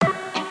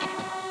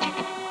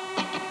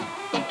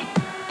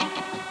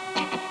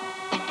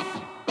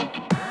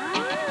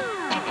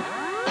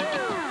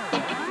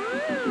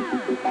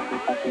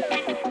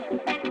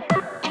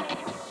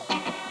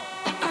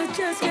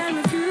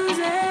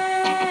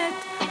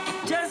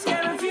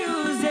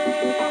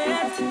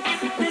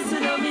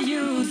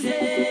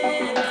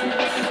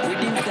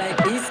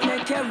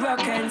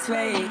dance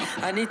way.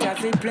 And it have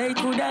to play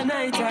good a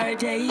night or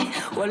day.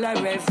 Well, I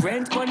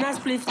reverence, bonus,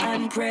 spliff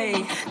and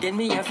pray. Then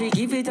me have to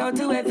give it out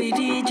to every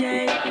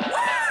DJ.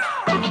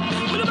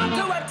 No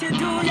matter what you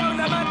do, yo,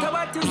 no matter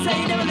what you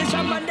say, the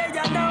militia man they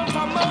are now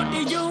from out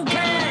the UK.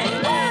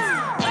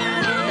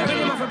 The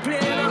rhythm of a play,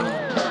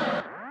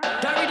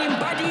 the rhythm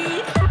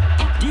body.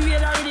 The way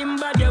the rhythm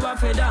body, you have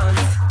to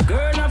dance.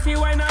 Girl, if you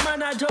whine, a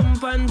man a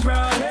jump and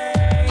proud.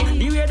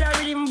 The way the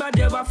rhythm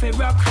body, you have to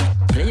rock.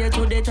 Play it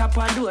to the top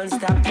and don't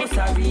stop, just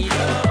a read.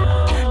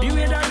 The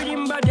way the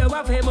rhythm body, you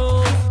have to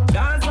move.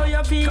 Dance on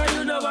your feet, cause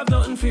you don't have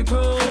nothing for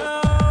prove.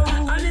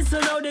 And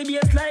listen how the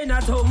bass line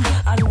at home.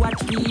 And watch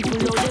people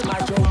how them a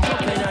jump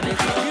up in the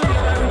club. You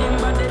hear the rhythm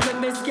body, make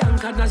me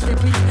skank and a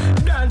step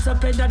it. Dance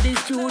up in the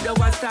studio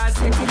and start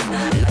set it.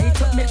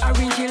 Light up me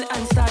orange hill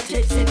and start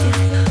jet set it.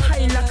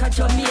 High like a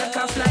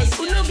Jamaica flight.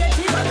 Who no get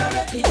it, but I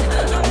rep it.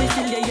 And me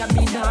still there,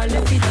 me nah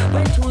left it.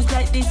 When tunes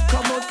like this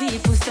come out,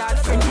 people start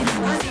fretting.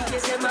 And in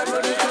case them a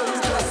run it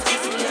out, just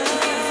listen.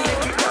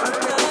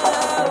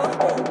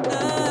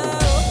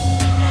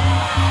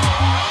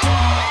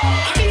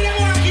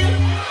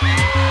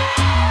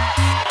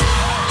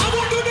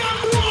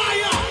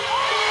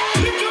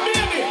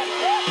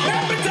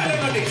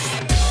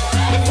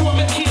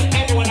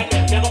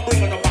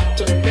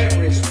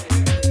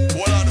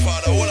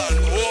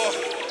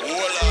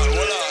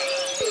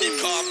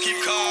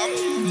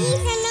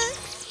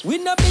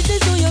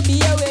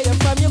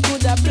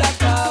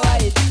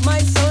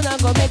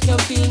 Make you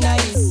feel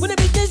nice. When the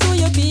business do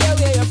you be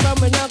aware you're from,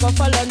 we're not gonna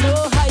follow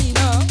no hype.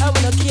 I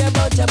wanna care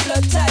about your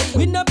blood type.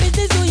 When the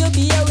business do you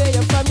be aware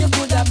you're from, you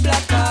could have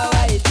black or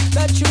white.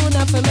 That true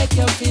enough to make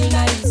you feel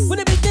nice.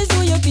 When the business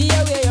do you be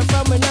aware you're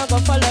from, we're not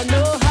gonna follow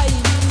no hype.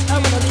 I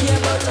wanna care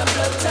about your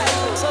blood type.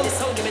 So this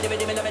song, give me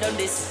done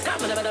this.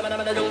 Come on,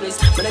 do this.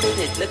 When I do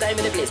this, the time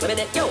in the place. When I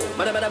do yo,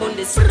 man,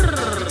 this.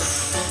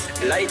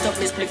 Light up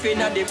this spliff in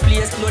the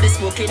place. Blow the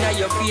smoke in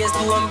your face.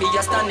 Don't be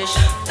astonished.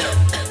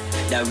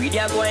 The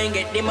video go and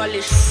get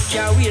demolished.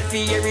 Can't wait for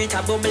your it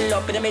a bubble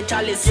up in the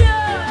chalice.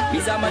 Yeah.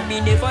 Me's a man be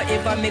never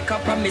ever make a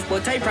promise,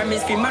 but I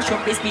promise fi mash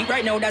up this beat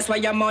right now. That's why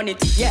I'm on it.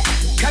 Yeah.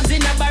 Crabs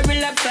in a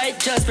barrel upside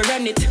just for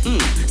run it.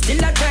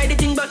 Still I try the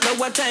thing, but no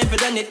what time for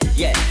done it.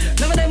 Yeah.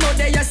 None of them out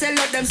there you sell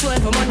out them soul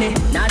for money.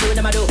 Nah do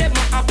them I do. Them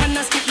up and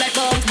I skip like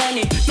Bugs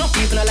Bunny. No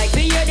people are like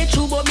me hear the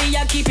truth, but me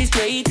I keep it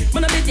straight.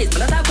 Man I business,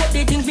 man I talk up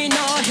the things me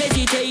not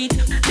hesitate.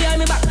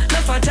 Behind me back,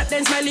 no fun chat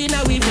then smiling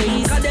now we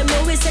face. Cause them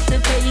know we set the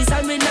pace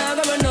and we now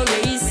run no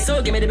race.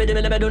 So give me the bit of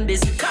done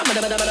this. Come on,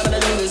 done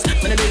this.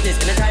 When I do this,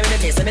 in the time in the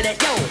place, I be that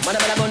yo, man,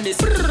 done this.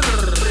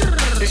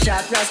 The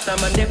shot rasta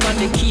man, them on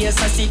the case,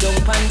 I see don't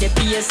pan the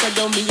PS, so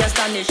don't be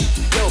astonished.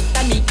 Yo,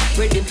 Danny,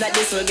 rhythms like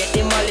this will get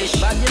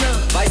demolished. But you know,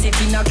 Vice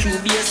City now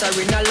QBS are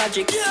in a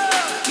logic.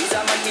 These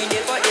are man, me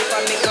never ever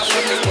make up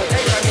for me, but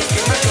I promise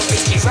you, my job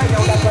is keep right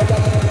now.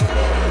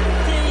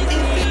 If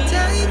it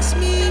takes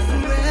me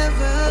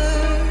forever,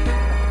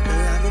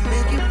 I'ma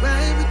make it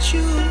right with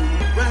you,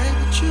 right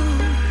with you.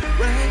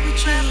 Right with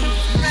you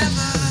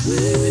forever,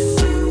 baby.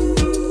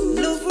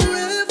 No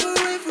forever,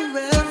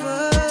 forever.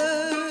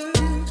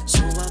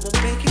 So I'ma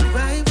make it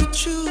right with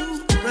you,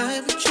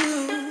 right with you,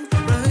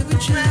 right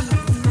with you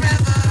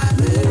forever,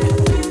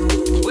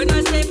 baby. When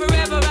I say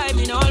forever, I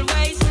mean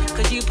always.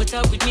 Cause you put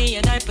up with me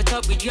and I put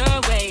up with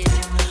your ways.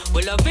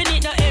 We're loving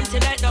it not empty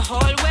like the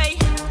hallway.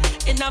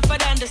 Enough for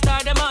them to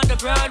start them on the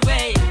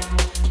Broadway.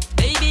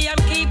 Baby, I'm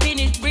keeping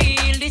it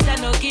real. This a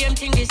no game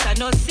thing, this a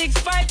no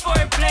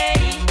 6-5-4 play.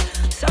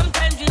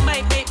 Sometimes we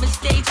might make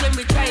mistakes when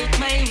we try it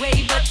my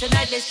way, but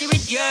tonight let's do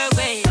it your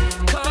way.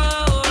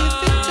 Cold.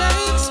 If it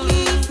takes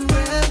me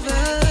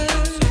forever,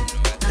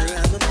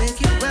 I'ma make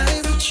it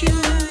right with you,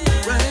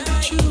 right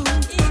with you,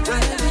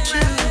 right with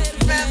you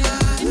forever.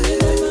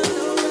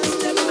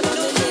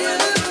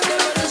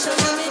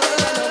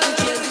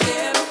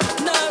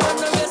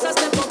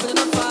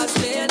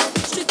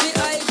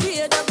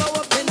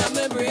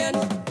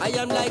 I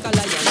am like a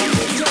lion,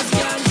 just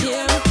can't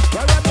tame.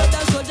 War a blood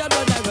and soldier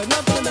blood, I run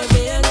up in my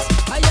veins.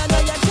 I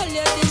tell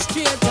you this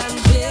straight and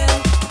plain,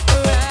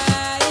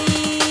 right?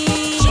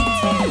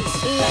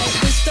 Like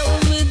the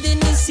stone within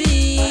the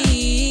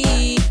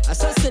sea, I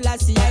saw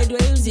Selassie, I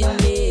dwells in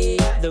me.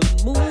 The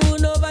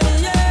moon over the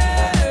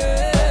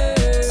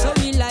earth, so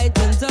he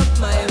lightens up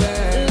my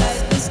world.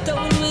 Like the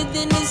stone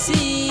within the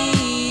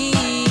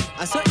sea,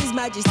 I saw His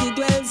Majesty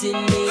dwells in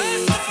me.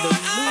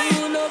 The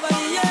moon over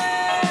the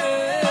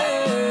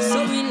earth, so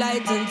he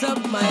lightens up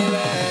my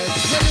world.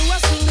 When you are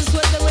swing the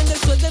sword, then when the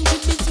sword them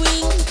should be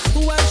swing.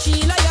 Who are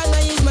Sheila and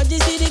His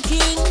Majesty the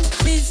King?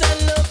 Peace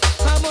and love,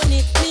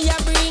 harmony, me a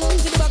bring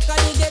to the back of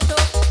the ghetto.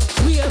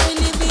 Where we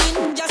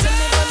living? Just send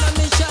me on a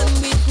mission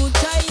with good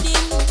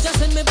tidings. Just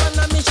send me on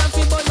a mission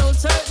fi burn out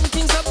certain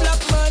things. A black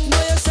man,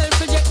 know yourself,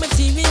 reject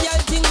material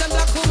things. A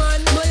black woman,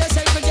 know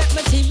yourself, reject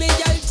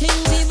material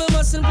things. Even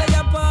mustn't play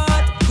a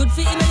part. Good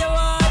fit in your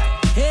heart.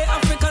 Hey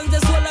Africans, the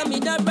soul of me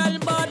that ball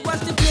board.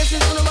 Watch the places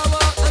we never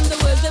walk and the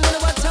words them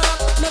never talk.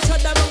 Not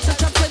other amongst the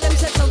trap where them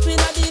set up in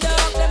a the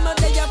dark. Them a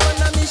day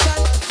upon a mission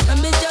and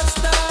me just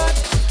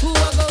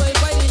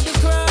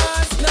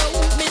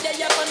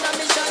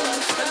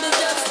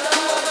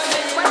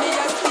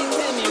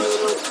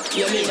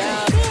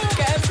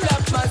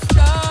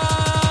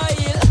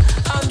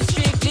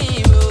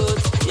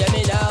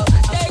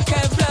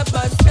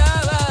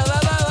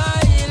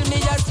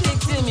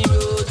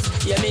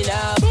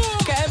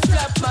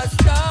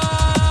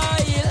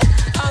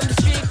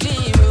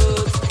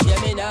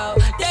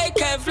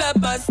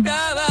up a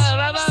star.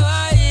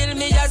 While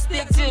me just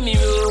stick to me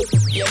root.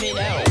 Hear me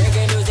now.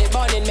 Reggae music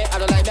burning me, I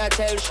don't like that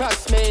tell,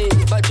 trust me.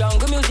 But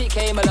jungle music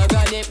came along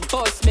and it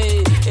bust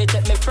me. It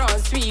took me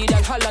France,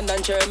 Sweden, Holland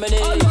and Germany.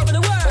 All over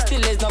the world. But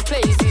still there's no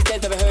places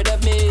that never heard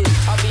of me.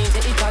 I've been to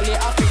Italy,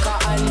 Africa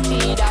and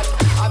that.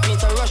 I've been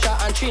to Russia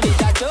and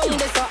Trinidad. Don't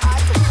they so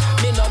hot?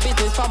 Me no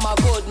business for my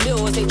good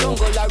music.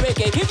 Jungle or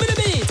reggae, give me the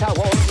beat, I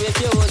won't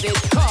refuse it.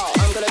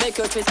 I'm gonna make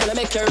you twist, gonna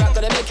make you rap,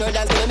 gonna make you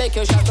dance, gonna make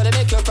you shout, gonna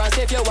make you France.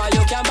 If you want,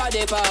 you can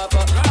body pop.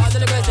 All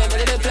the girls take me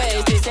to the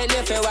place. They say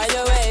lift it while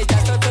you wait.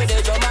 Just go to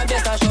the drum and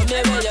bass and show me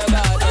where you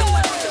got it.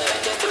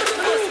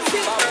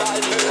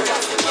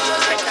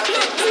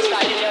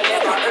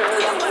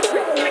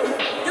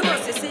 You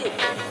must see,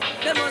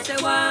 they must say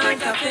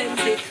want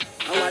offensive.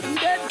 Our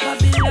dead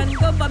Babylon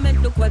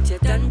government, look what you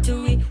done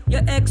to it. You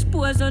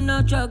expose on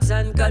no drugs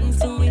and guns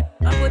to it.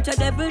 I put your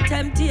devil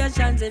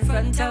temptations in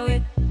front of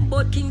it.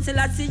 But King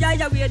Selassie, I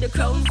wear the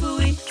crown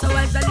for it. So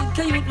as a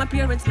little youth, my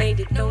parents made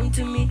it known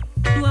to me.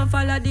 Don't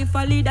follow the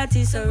folly that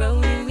is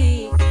surrounding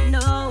me.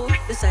 No,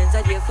 the signs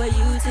are there for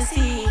you to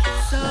see.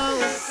 So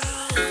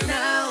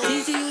now,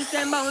 teach you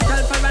them about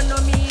Alpha and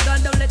Omega.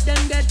 Don't let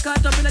them get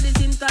caught up in this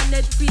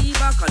internet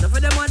fever. Cause for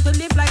them want to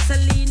live like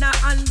Selena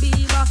and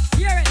Bieber.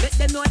 Let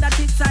them know that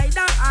it's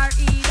either or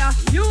either.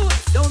 You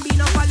don't be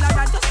no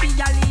follower, just be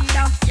a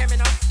leader.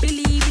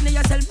 Believe in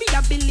yourself, be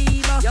a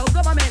believer. Yo,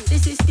 government,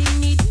 this system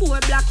need more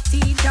black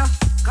teacher.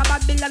 Cause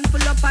Babylon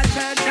full up a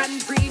church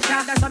and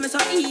preacher. That's why I'm so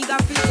eager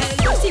to tell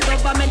you. See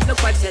government,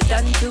 look what you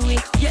done to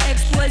it. You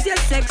expose your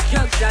sex,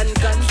 drugs and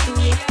guns to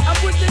it. I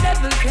put the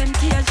devil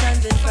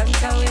temptations in front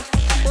of it.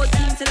 But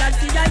King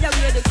Selassie, I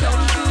wear the crown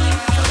to it.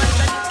 So I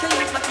can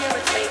use my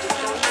parents made it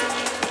known to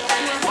me.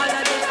 You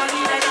follow the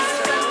folly that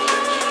is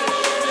surrounding me.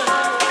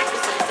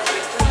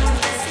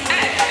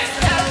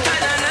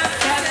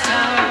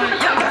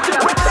 You got to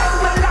protect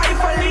my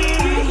life, Ali,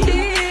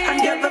 and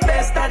get the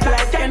best that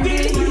life can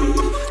give.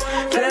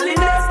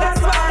 Cleanliness,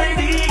 that's what I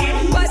need.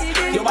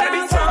 You wanna be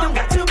strong,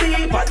 got to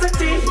be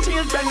positive.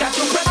 Children got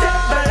to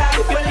protect the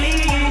life you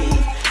live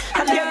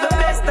and get the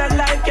best that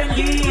life can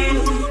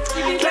give.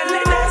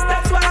 Cleanliness,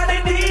 that's what I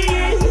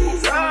need.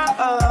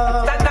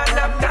 Oh,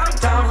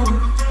 down.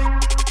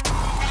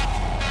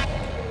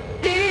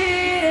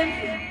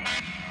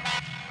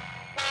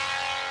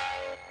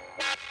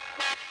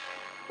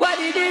 What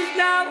it is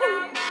now?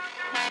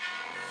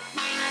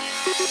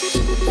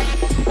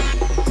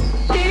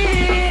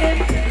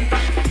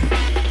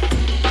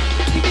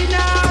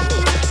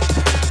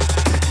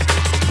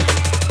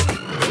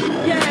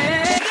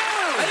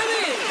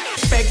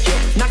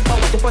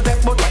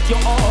 Possess but what you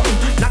own.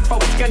 Not for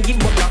what you can give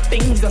but what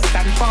things you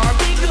stand for.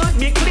 Be good,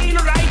 be clean,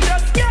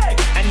 righteous, yeah.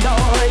 And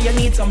all you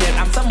need some help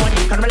and someone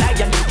you can rely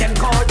on, you can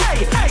call.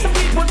 Hey, some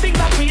people think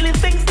that really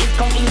things it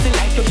come easy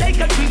like you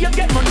take a tree, you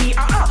get money,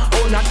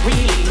 oh not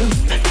really.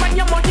 Spend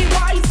your money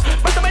wise,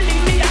 but don't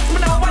believe me, ask me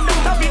now, I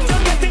don't have it, you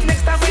get it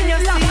next time when you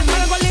see. I'm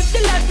gonna live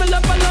the life, I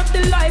love the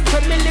life.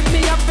 When me live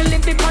me up, me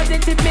live it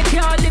positive, me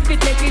can't live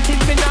it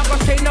negative. Me not gonna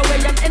stray no way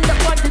and end up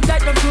wanting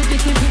like no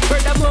fugitive.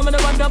 Furthermore, me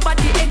don't want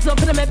nobody eggs up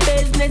in my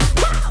business.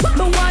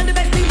 Me want the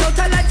best things out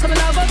of life, so me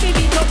not gonna give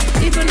it up.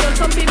 Even though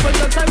some people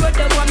just a road,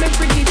 they want me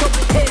bring it up.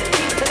 Hey,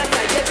 so that's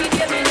like every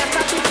day me not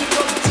start to keep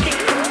up. Stick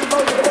to the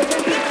boat.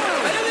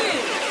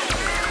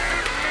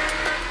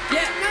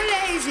 Yeah. No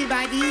lazy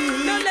body.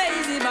 No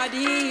lazy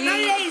body. No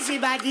lazy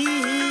body.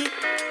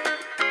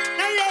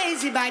 No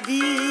lazy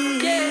body.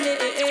 Yeah.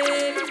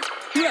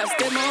 Yes,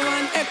 them a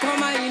want echo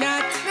my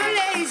nut. No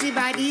lazy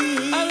body.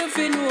 I will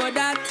feel know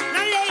that.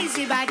 No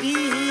lazy body.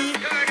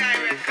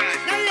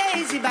 No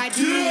lazy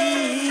body.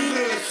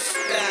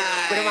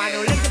 We don't want no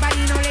lazy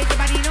body, no lazy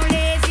body, no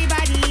lazy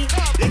body.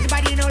 Lazy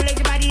body, no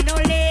lazy body, no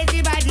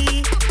lazy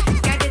body.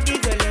 Can't get the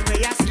girl them where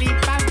you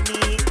sleep on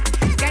me.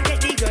 Can't get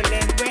the girl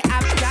them where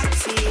I'm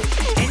dropsy.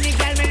 Any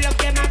girl me love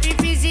them happy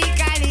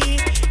physically.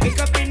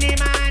 Wake up in the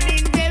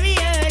morning very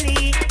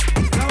early.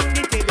 Round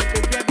the table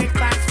prepare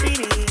breakfast for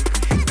me.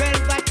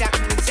 12 attack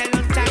me say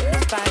long time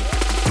span.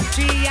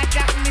 3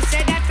 attack me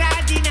say that a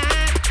dinner.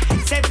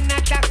 7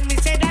 attack me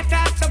say that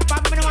a supper.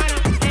 Me no want no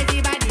lazy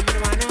body, me no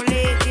want no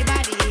lazy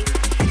body.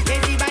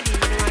 Lazy body,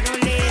 me no want no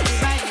lazy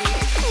body.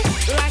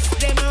 Rush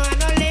them, me want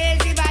no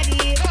lazy body.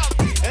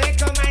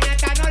 Recommend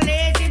not a no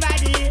lazy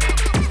body.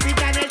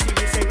 Fit and healthy,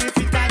 me say we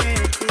fit and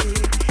healthy.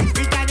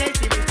 Fit and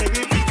healthy, me say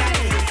we fit and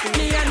healthy.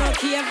 Me a no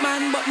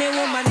caveman, but me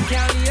woman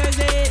can't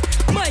use it.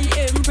 My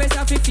empress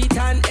a fit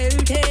and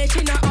healthy.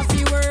 She not have to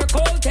work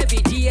out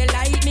every day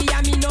like me.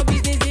 And me no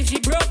business if she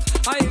broke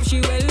or if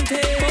she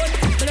wealthy. But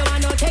me no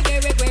want no take a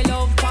we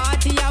love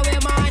party. Away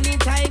morning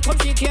time come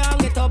she can't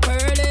get up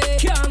early.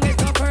 Can't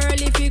get up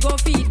early if you go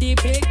feed the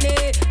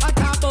picnic. I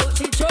talk about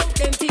she choke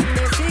them things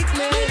they sick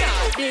me.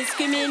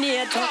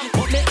 Discriminator,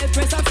 but me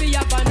empress a fi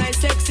up a nice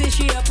sexy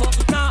shape.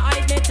 Now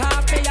I dey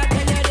talk me I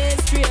tell you this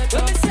straight.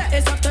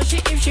 It's up to she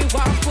if she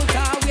want put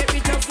her weight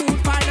with her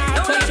food pan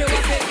her. So she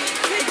want it.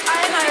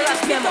 I know I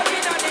rush them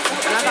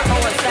up.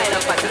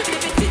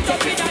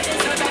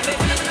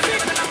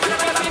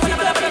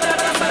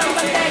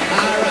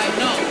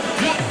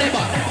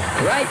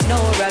 right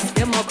now, Ras,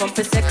 them a come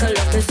for circle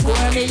up the score.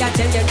 Me I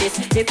tell you this,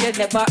 if you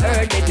never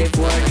heard it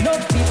before. No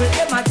people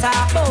them a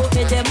talk about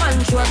me, them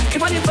unsure.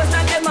 If I the first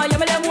time them a you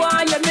me them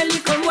want you me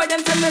little more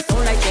them tell me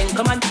sound like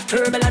Gentleman,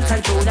 turbulence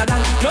and shoulder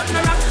gang. Nothing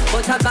wrong,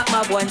 but I got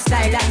my one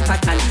style and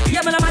pattern.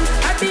 Yeah man,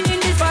 I've been in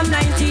this from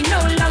 19, no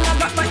long I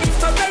got my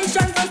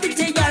inspiration from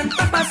Pity and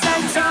Papa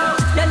Sancho.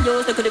 Then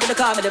use the could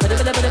call me the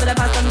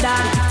pass them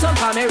down. Some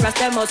call me Ras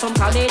them or some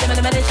call me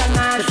the medicine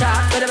man.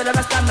 Shot with the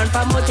Ras man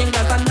from Moting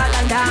from that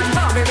and down.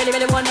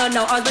 Really wanna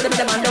know all the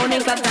man don't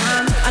think of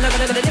time. And I'm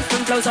gonna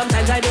different flow.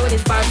 Sometimes I do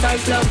this fast or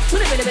slow.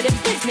 Really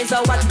business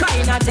so what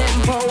kind of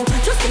tempo?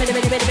 Just give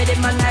me the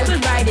man I will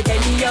ride it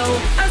anyhow.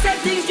 I said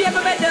things you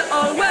ever better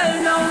all well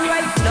know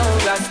right now.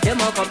 Ras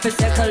them up for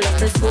circle up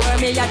the score.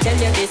 Me I tell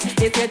you this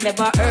if you've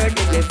never heard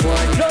it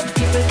before. No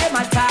people them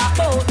a talk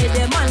about me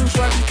them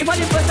unsure. If I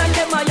the first time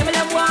them are you me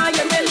them want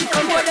you really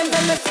come for them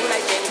tell me so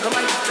like them come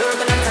on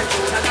turbulence and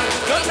shoot again.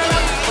 Don't know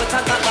but I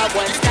got my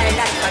one style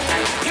like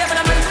pattern. Yeah but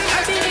I'm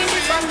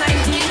from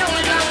 19, no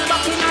long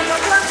back in our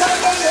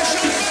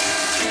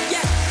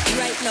yeah,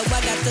 right now I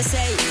got to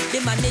say the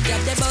manager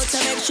they about to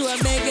make sure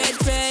me get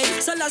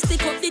paid. So let's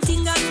stick up the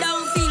thing and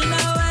don't feel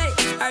no way.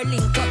 Or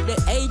link up the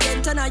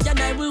agent and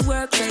I will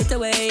work straight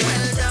away.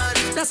 Well done.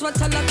 That's what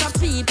a lot of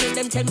people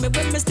them tell me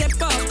when me step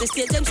off the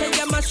stage. Them say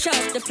I must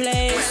shut the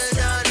place.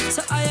 Well done.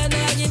 So I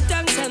give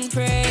thanks and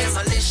praise.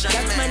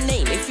 That's my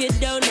name if you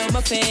don't know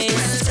my face.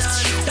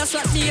 Well that's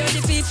what the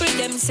other people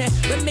them say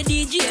when me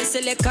DJ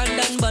select and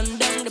done bun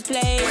down the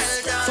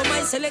place. Well for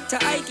my selector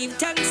I give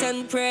thanks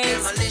and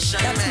praise.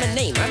 That's my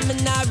name, I'm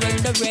not run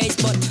the race.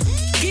 But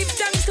give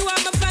thanks to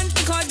all my fans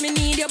because me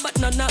need you. But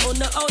none of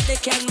them out they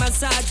can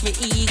massage me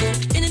ego.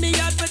 In me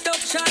yard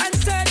production and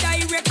third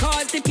eye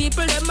records. The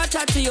people them a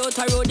chat to you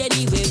to road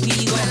anywhere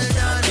we go.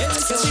 Them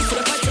say we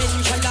put the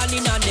potential on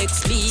in our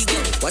next league.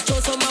 Watch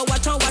out some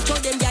watch out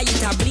them yeah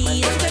it a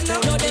bleed.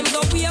 Know them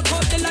go we up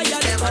the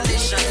lion. One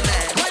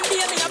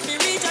day me have to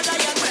reach a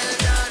giant.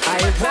 I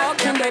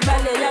walk in the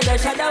valley of the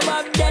shadow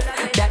of death.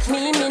 That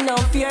mean me no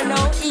fear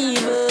no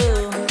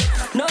evil.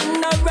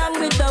 Nothing no wrong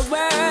with the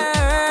world.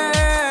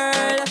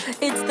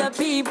 It's the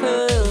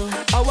people.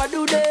 How I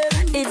do them?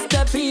 It's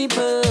the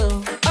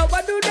people. How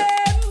I do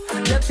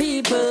them? The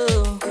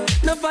people.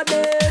 No for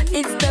them.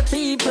 It's the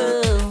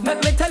people.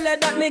 Make me tell you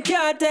that me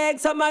can't take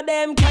some of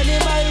them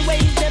cannibal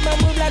ways. Them a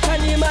move like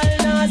animal.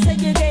 Now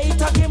segregate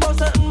talking about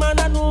something man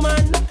and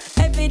woman.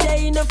 Every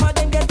day enough of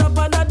them get up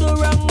and I do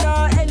wrong.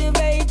 Now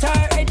elevate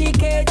or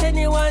educate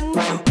anyone.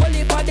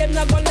 Only for them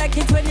not gonna like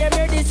it when you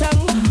hear this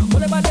song.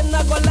 What about them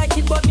not gonna like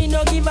it but me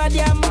no give a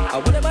damn.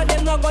 What about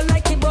them not gonna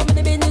like it but me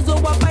the business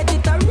over fight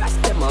it and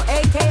rest them out.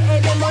 AKA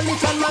them only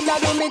some man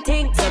that do me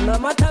things. So no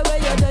matter where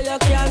you do you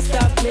can't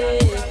stop me.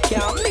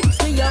 Can't mix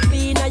me up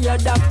in a your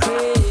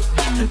doctor.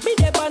 Me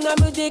dey on a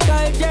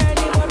musical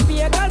journey but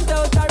be a guns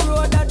out a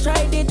road that try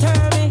to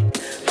deter me.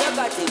 You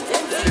got it,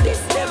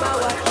 this them a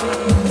watch me.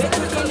 Get to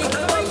the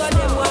little one of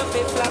them want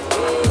to flap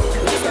me.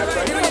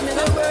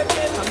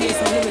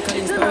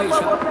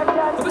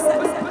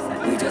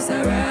 We just a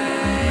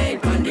ride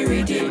on the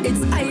rhythm.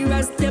 It's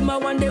Iras, them a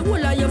one day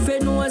whole of your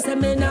friend know say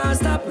me nah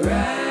stop.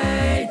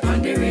 Ride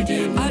on the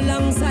rhythm.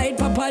 Alongside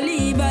Papa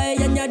Levi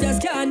and you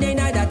just can't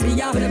deny that we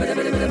have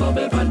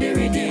bubble on the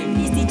rhythm.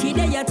 He's the key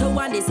there to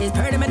one, this is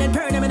permanent.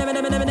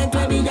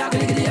 We are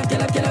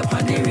kill up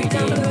on the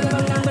rhythm.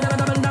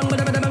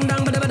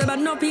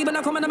 No people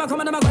are coming, I'm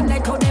going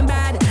like how them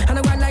bad. And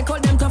I'm going like how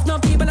them tough. No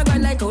people are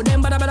going like how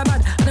them bad. And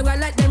I'm going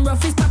like them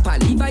rough is Papa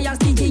Levi and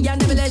Sticky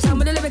and Revelation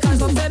with the lyrical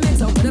from them.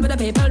 So whatever the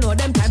people know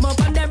them time up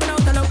and them run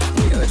out alone.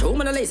 We're two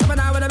man a lace, up an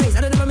hour with a race.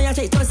 I don't know me a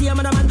chase, don't see a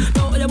man.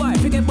 Don't the war,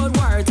 forget about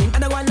war thing.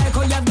 And I'm going like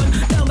how you have done.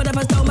 Down with the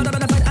first, down with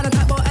the fight. And the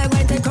top of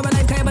every take come alive.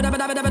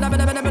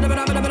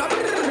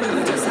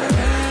 Just a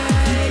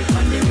ride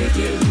on the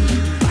rhythm.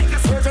 Like a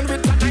surgeon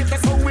with a knife,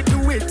 that's how we do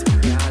it.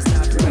 Just a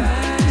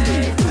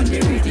ride on the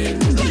rhythm.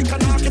 Like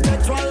an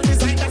architectural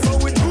design, that's how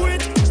we do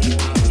it.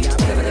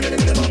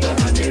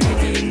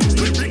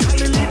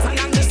 Lyrically lethal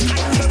and the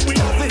style that we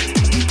have it.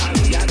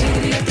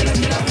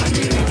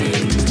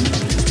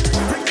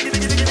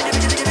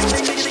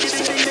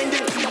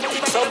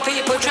 Some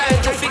people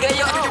trying to figure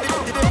you out,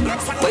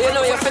 but you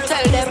know you have to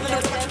tell them.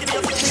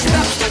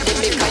 Stop the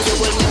because you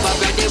will never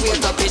ready.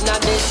 Wake up in a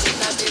this.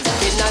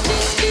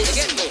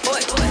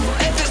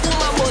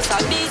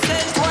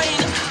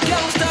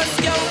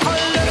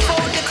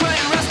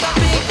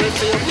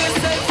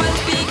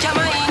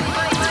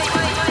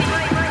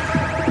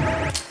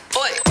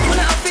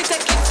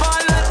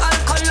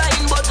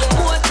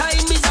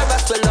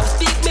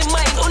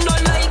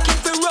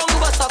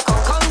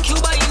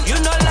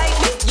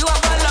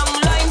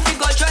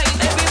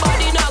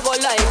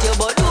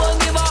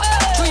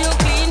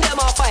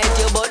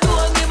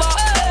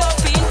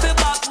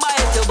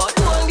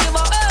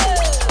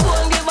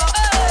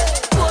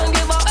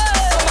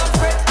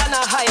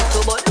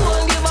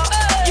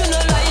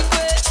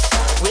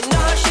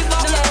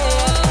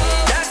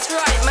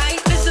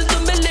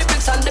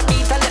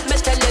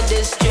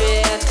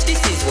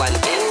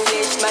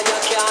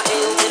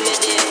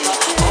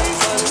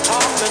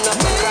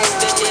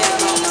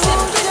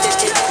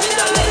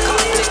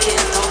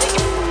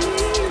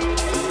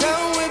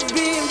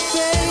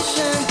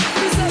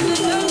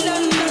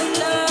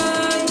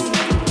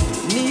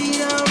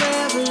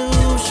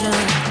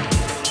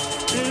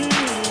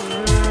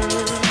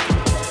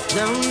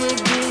 Now we're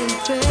being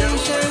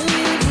patient.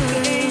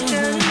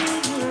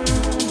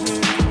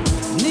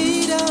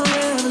 Need a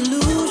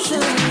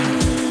revolution.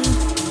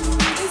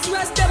 It's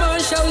Rastaman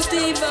Show,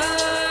 Steven.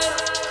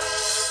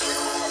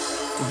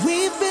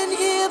 We've been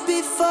here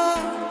before.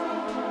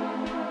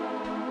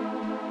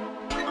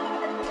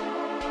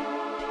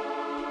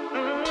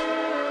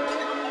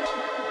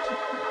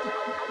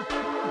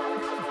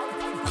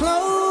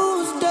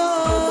 Closed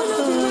doors.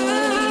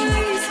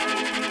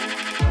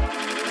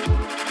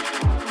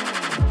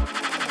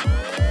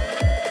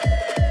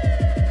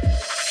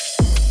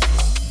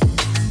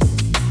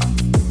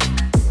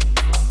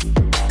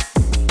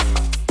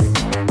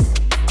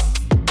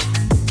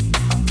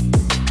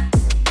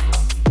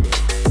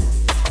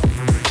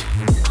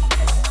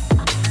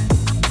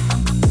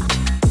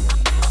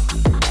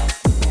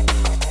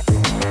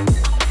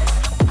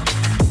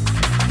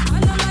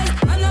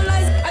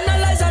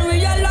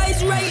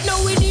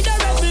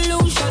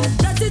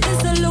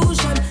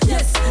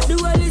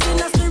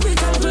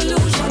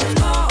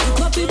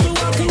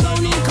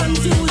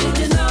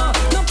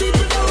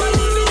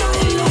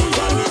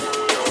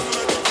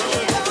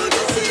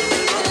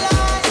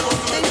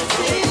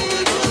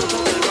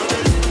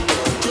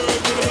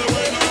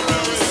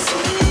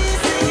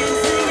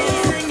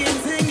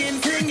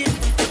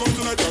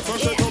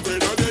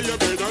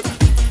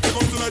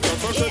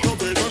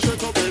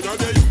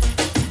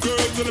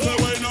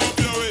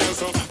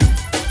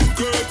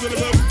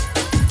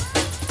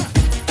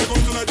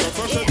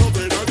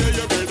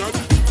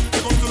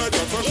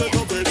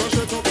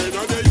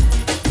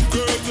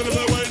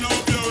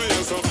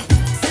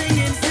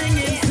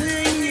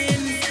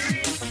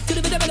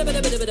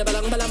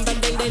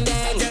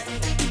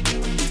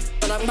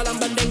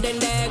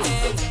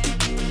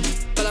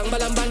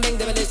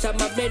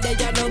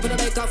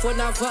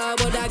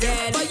 Forward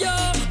again. For you,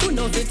 who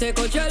knows to take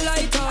out your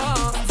lighter.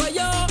 For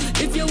you,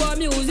 if you want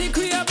music,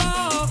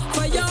 creator.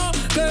 For you,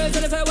 girls,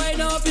 and if I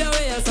wind up your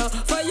waist.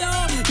 For you,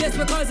 yes,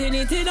 because you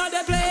need to know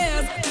the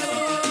place.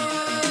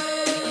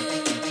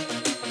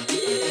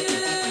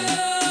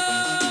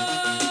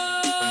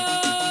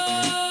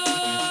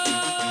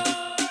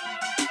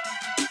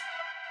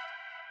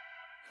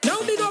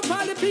 Now big up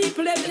all the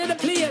people that in the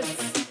place.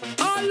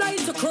 All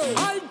lights are crow,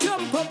 all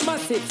jump up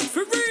massive.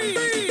 For free.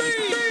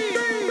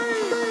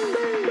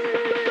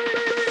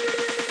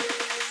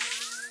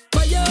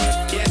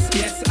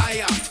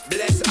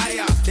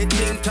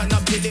 Turn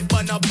up till it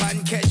burn up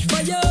and catch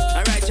fire.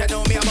 Alright, you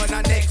know me, I'm on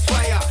a next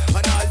fire.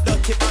 On all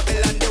dirty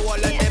Babylon, the wall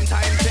of them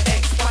time to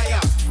expire.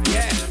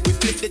 Yeah, we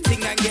flip the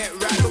thing and get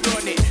right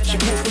on it. She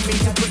move for me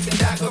to put the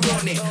dagger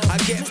on it. I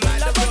get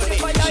mad about it.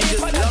 She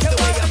just love the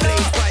way I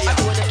play fire.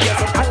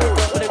 I don't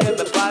get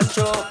me pass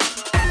through.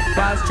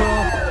 Pass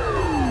through.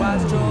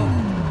 Pass through.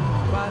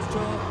 Pass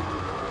through.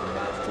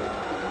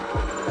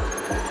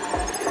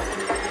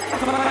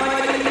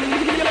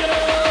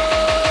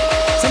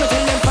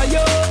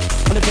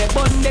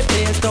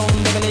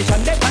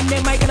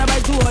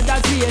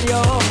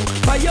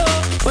 Fire,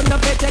 when the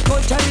pet take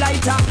out your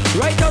lighter.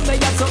 Right down there,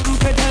 you have something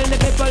to tell the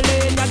people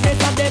in your day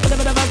to day. But the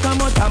bit of us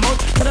come out, I'm out.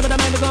 But the bit of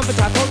mine, we're going for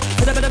tackle.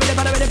 But the bit of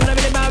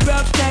my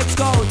rough text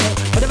goes.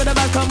 But the bit of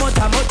us come out,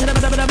 I'm out. But the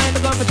bit of mine,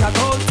 we're going for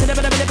tackle. But the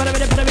bit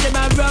of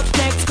my rough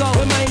text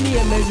goes. My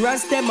name is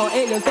Rastemo,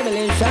 alien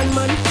simulation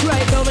man.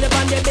 Right over the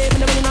band, baby,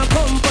 and I'm in a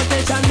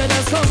competition. With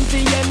us come to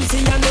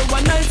MC and the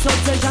one night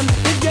obsession.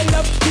 If you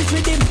love this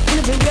rhythm,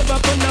 if you give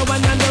up on the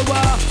one and the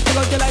war. Take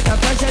out your light and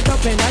flash it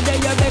up in a day,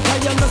 you make a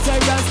young say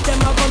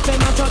Rastemo, come to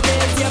my top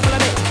days, yeah, follow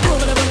me.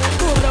 Move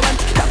the one,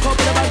 back up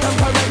the bottom,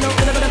 correct now.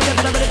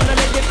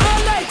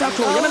 All night, I'm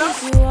cool, you know?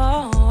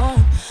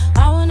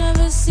 I will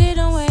never sit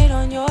and wait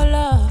on your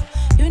love.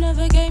 You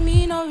never gave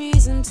me no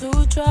reason to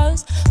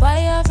trust. Why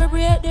you have to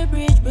break the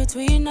bridge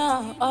between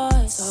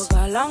us? So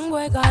go long,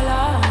 boy, go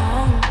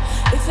long.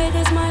 If it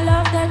is my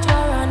love that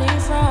you're running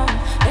from,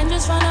 then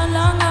just run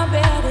along, I'll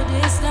bear the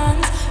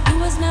distance. You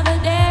was never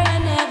there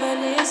and never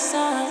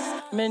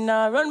listened. Me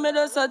nah run, me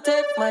just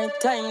take my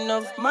time.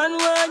 Enough man,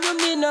 when you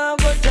me nah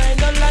go try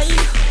no lie.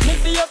 Me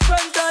be your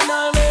front and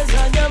always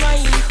on your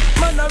mind.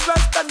 Man a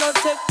rasta no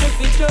take me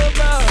fi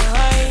trouble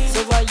high.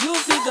 So why you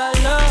figure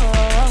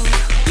long?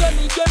 You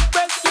me get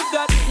press, you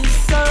got this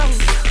song.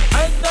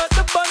 I thought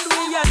the bond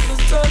we had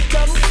was so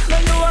strong.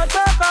 Now you want to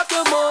talk off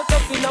your mouth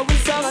up in a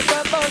whistle. I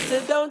talk about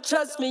it, don't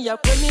trust me. I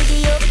put me to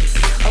you,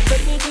 I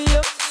put me to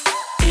you.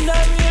 In a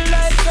real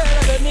life, girl,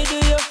 I put me to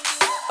you,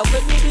 I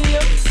put me to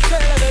you, girl,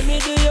 I put me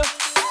to you.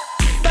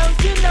 Don't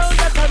you know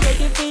that I'm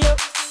ready for you?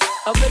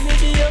 I'm ready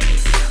to you,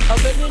 I'm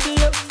ready to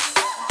you.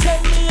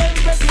 Tell me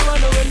if you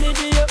wanna win me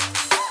to you.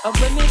 I'm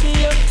ready to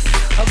you,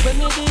 I'm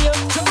ready to you.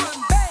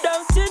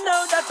 Don't you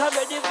know that I'm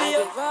ready for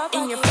you?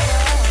 In your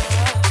face.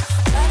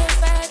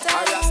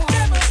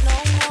 No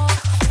more.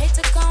 Hate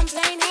to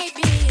complain, hate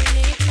being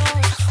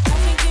ignored.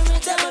 Only give me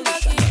time,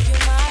 but give you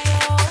my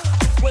all.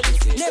 Well,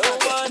 if you never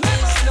want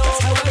this, no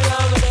more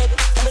wrong with it.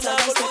 I'm not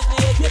gonna do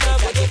it, you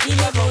never get it,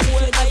 never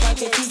would. I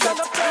get it, I'm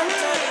not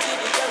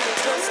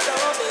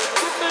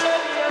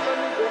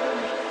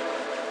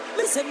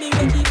me say me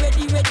ready,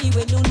 ready, ready.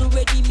 When you no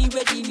ready, me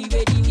ready, me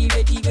ready, me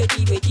ready,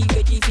 ready, ready,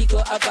 ready. We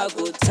go have a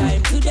good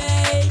time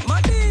today.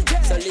 My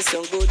DJ. So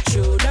listen good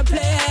tune and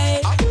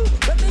play.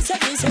 When me say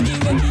me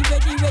ready,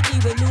 ready, ready.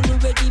 When you no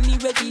ready, me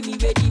ready, me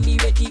ready, me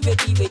ready,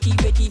 ready, ready,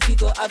 ready. We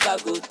go have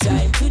a good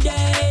time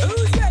today.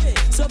 Who's ready?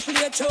 So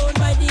play a tune,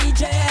 my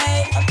DJ.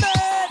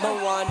 No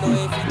one know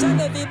if it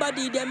and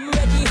everybody them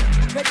ready.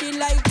 Ready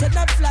like to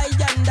the fly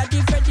under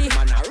the Freddy.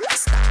 Man a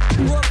rasta.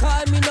 Walk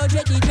call me not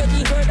ready,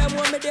 ready. Heard them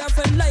want me there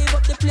for live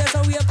up the place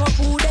and wake up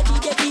who ready,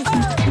 ready.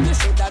 You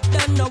should have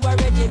done now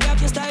already. Me have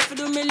this time for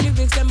do me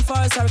lyrics them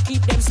fast or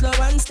keep them slow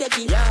and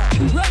steady.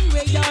 Run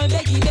way down,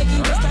 beggy, beggy.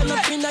 Just stand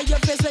up in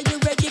your face when you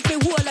ready for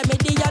whole of me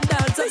the and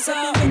dance. So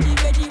me ready,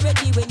 ready,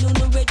 ready. When you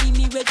no ready,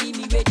 me ready,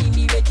 me ready,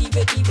 me ready,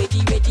 ready, ready,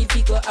 ready.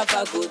 We go have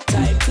a good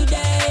time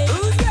today.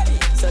 Who's ready?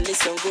 So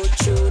listen good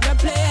tune and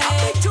play.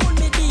 I tune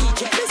me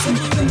DJ. Listen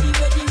me ready,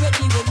 ready,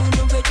 ready. When you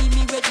no ready,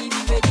 me ready,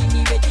 me ready,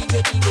 me ready,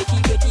 ready, ready,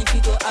 ready. We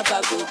go have a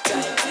good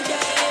time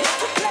today.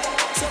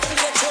 So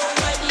play a tune,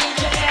 my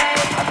DJ.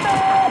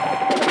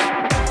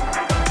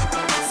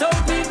 Some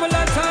people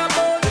are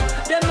talking,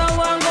 them no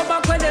want go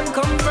back where them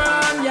come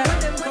from, yeah.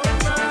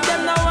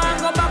 Them no want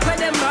go back where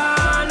them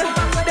born.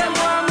 Them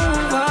want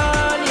move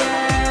on,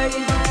 yeah.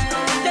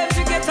 Them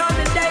forget all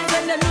the days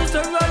when them used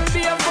to run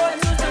barefoot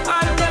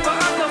and never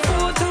have no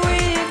food to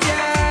eat,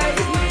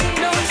 yeah.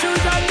 No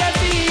shoes on their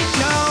feet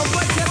now,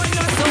 but you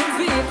know some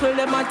people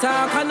them a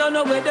talk and I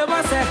know where them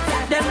a say.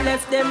 Them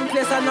left them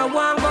place and no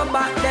want go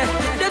back there.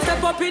 They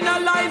step up in a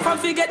life and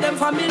forget them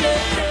family.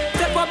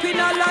 Step up in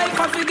a life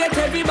and forget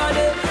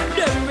everybody.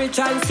 Them rich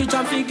and rich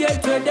and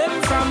forget where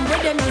them from.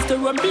 Where them used to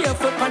run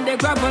barefoot on the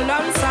gravel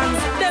and sand.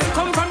 Them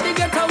come from the